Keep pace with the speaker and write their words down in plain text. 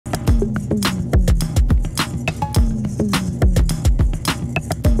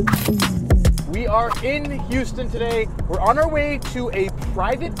We are in Houston today. We're on our way to a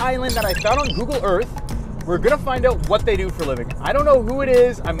private island that I found on Google Earth. We're gonna find out what they do for a living. I don't know who it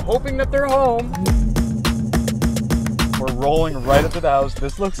is. I'm hoping that they're home. We're rolling right up to the house.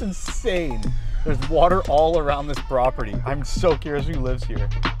 This looks insane. There's water all around this property. I'm so curious who lives here.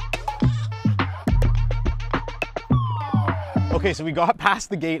 Okay, so we got past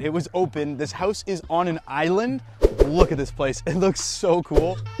the gate. It was open. This house is on an island. Look at this place. It looks so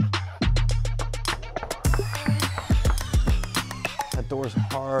cool. That door's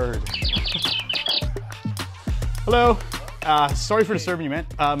hard. Hello. Sorry for disturbing you,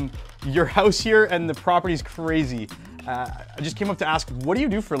 man. Your house here and the property's crazy. I just came up to ask, what do you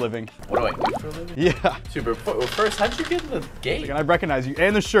do for a living? What do I do for a living? Yeah. Super. Well, first, how'd you get in the gate? I recognize you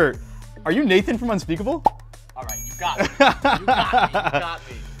and the shirt. Are you Nathan from Unspeakable? All right, you got me. You got me. You got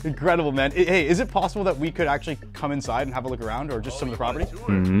me. Incredible, man. Hey, is it possible that we could actually come inside and have a look around, or just some of the property?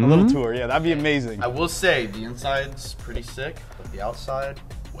 A A little tour, yeah, that'd be amazing. I will say, the inside's pretty sick, but the outside,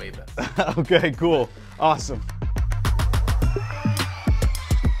 way better. Okay, cool. Awesome.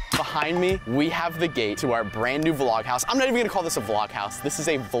 Behind me, we have the gate to our brand new vlog house. I'm not even gonna call this a vlog house. This is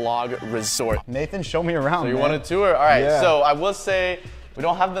a vlog resort. Nathan, show me around, So you man. want a tour? All right, Yeah. so I will say, we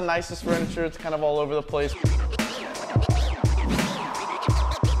don't have the nicest furniture. It's kind of all over the place.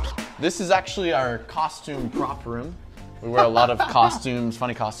 This is actually our costume prop room. We wear a lot of costumes,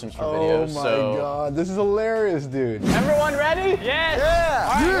 funny costumes for videos. Oh my God, this is hilarious, dude. Everyone ready? Yes! Yeah!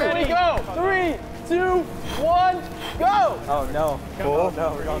 All right, here we go. 3, 2, 1, go! Oh no. Cool. Oh,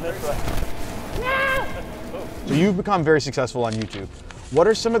 no, we're going this way. So you've become very successful on YouTube. What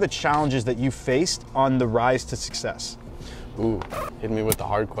are some of the challenges that you faced on the rise to success? Ooh, hit me with the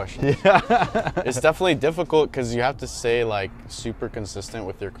hard question. Yeah. It's definitely difficult because you have to stay like super consistent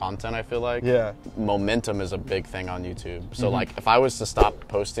with your content, I feel like. Yeah. Momentum is a big thing on YouTube. So like if I was to stop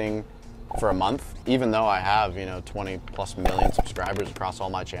posting for a month, even though I have, 20+ million subscribers across all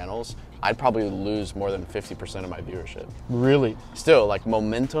my channels, I'd probably lose more than 50% of my viewership. Really? Still, like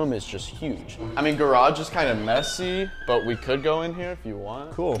momentum is just huge. I mean, garage is kind of messy, but we could go in here if you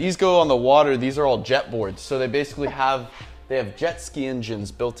want. Cool. These go on the water. These are all jet boards. So they basically have jet ski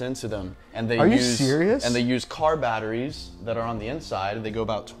engines built into them, and they Are you serious? And they use car batteries that are on the inside. They go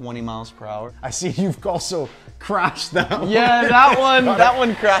about 20 miles per hour. I see you've also crashed that one. Yeah, that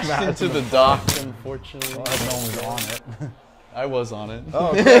one crashed into the dock, unfortunately. No one was on it. I was on it.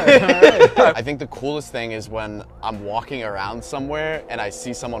 Oh, okay. All right. I think the coolest thing is when I'm walking around somewhere and I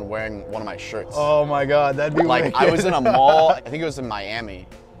see someone wearing one of my shirts. Oh my God, that'd be Like wicked. I was in a mall, I think it was in Miami,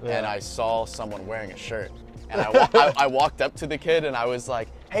 Yeah. and I saw someone wearing a shirt. And I walked up to the kid and I was like,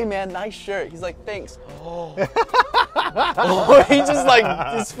 hey man, nice shirt. He's like, thanks. Oh. He just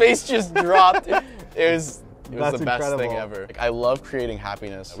like, his face just dropped. It was That's the best thing incredible. ever. Like, I love creating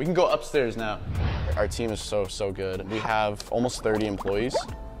happiness. We can go upstairs now. Our team is so good. We have almost 30 employees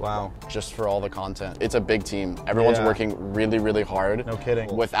Wow. just for all the content. It's a big team. Everyone's Yeah. working really hard. No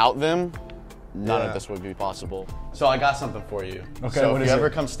kidding. Without them, none Yeah. of this would be possible. So I got something for you. Okay, so what if is you ever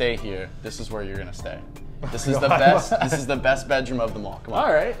it? come stay here, this is where you're gonna stay. This is the best. This is the best bedroom of them all. Come on.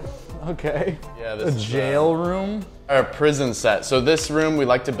 All right. Okay. Yeah, A this is jail room? our prison set. So this room, we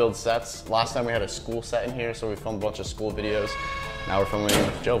like to build sets. Last time we had a school set in here, so we filmed a bunch of school videos. Now we're filming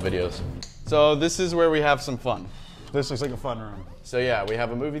jail videos. So this is where we have some fun. This looks like a fun room. So yeah, we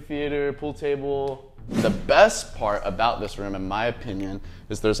have a movie theater, pool table. The best part about this room, in my opinion,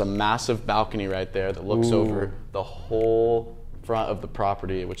 is there's a massive balcony right there that looks over the whole front of the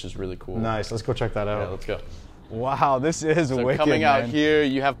property, which is really cool. Nice. Let's go check that out. Yeah, let's go. Wow, this is So wicked, coming out man. here,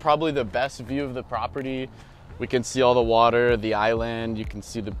 you have probably the best view of the property. We can see all the water, the island, you can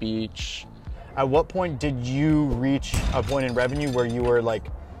see the beach. At what point did you reach a point in revenue where you were like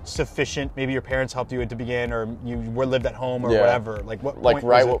sufficient? Maybe your parents helped you to begin, or you were lived at home, or Yeah. whatever. Like what? Like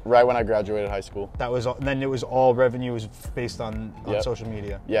point was it? right when I graduated high school. That was. Then it was all revenue was based on Yep. social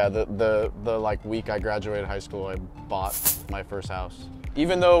media. Yeah, the like week I graduated high school, I bought my first house.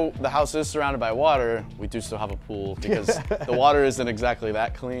 Even though the house is surrounded by water, we do still have a pool because the water isn't exactly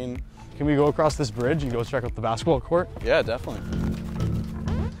that clean. Can we go across this bridge and go check out the basketball court? Yeah, definitely.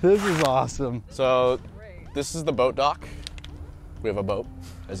 This is awesome. So this is the boat dock. We have a boat,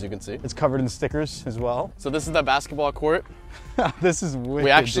 as you can see. It's covered in stickers as well. So this is the basketball court. This is wicked. We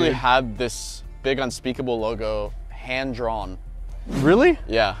actually dude. had this big Unspeakable logo hand drawn. Really?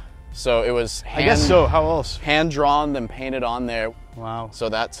 Yeah. So it was I guess so. How else? hand drawn, then painted on there. Wow. So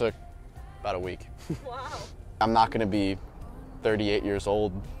that took about a week. Wow. I'm not gonna be 38 years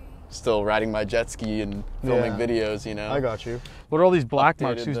old still riding my jet ski and filming Yeah. videos, you know. I got you. What are all these black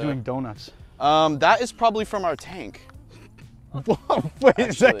marks? Updated Who's the- doing donuts? That is probably from our tank. Wait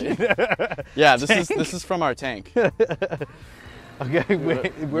a second. Yeah, this is from our tank. Okay,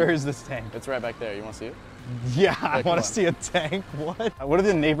 wait, where is this tank? It's right back there. You want to see it? Yeah, I come want on. to see a tank. What? What do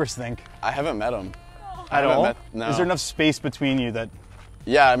the neighbors think? I haven't met him. At all? No. Is there enough space between you that...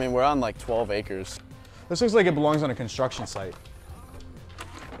 Yeah, I mean, we're on like 12 acres. This looks like it belongs on a construction site.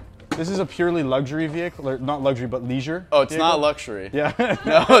 This is a purely luxury vehicle, or not luxury, but leisure. Oh, it's vehicle? not luxury. Yeah.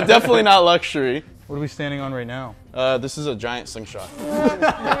 No, definitely not luxury. What are we standing on right now? This is a giant slingshot.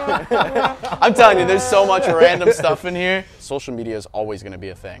 I'm telling you, there's so much random stuff in here. Social media is always going to be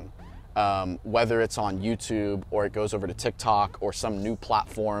a thing. Whether it's on YouTube or it goes over to TikTok or some new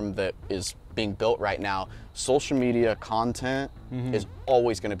platform that is being built right now, social media content is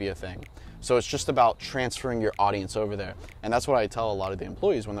always going to be a thing. So it's just about transferring your audience over there. And that's what I tell a lot of the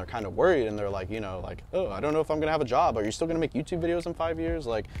employees when they're kind of worried and they're like, you know, like, oh, I don't know if I'm going to have a job. Are you still going to make YouTube videos in 5 years?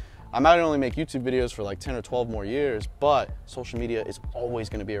 Like, I might only make YouTube videos for like 10 or 12 more years, but social media is always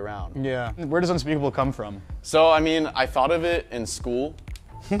going to be around. Yeah. Where does Unspeakable come from? So, I mean, I thought of it in school.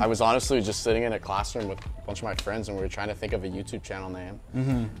 I was honestly just sitting in a classroom with a bunch of my friends and we were trying to think of a YouTube channel name.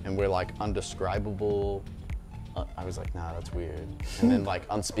 And we're like, Undescribable. I was like, nah, that's weird. And then like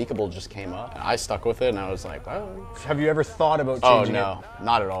Unspeakable just came up. And I stuck with it and I was like, oh. Have you ever thought about Oh, changing no,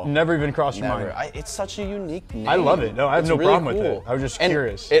 not at all. it? Never even crossed your Never. mind? It's such a unique name. I love it. No, I have It's no really problem with cool. it. I was just And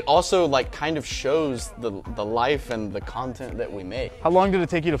curious. It also like kind of shows the life and the content that we make. How long did it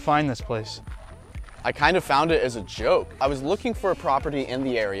take you to find this place? I kind of found it as a joke. I was looking for a property in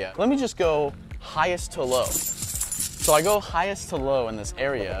the area. Let me just go highest to low. So I go highest to low in this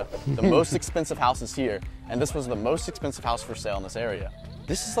area. The most expensive house is here, and this was the most expensive house for sale in this area.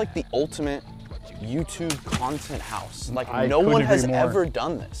 This is like the ultimate YouTube content house. Like I no one couldn't has agree more. ever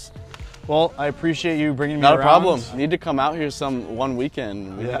done this. Well, I appreciate you bringing me Not a around. problem. Need to come out here one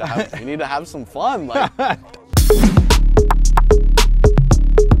weekend. We need to have some fun. Like.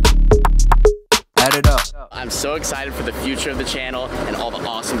 Add it up. I'm so excited for the future of the channel and all the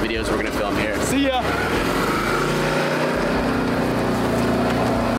awesome videos we're gonna film here. See ya.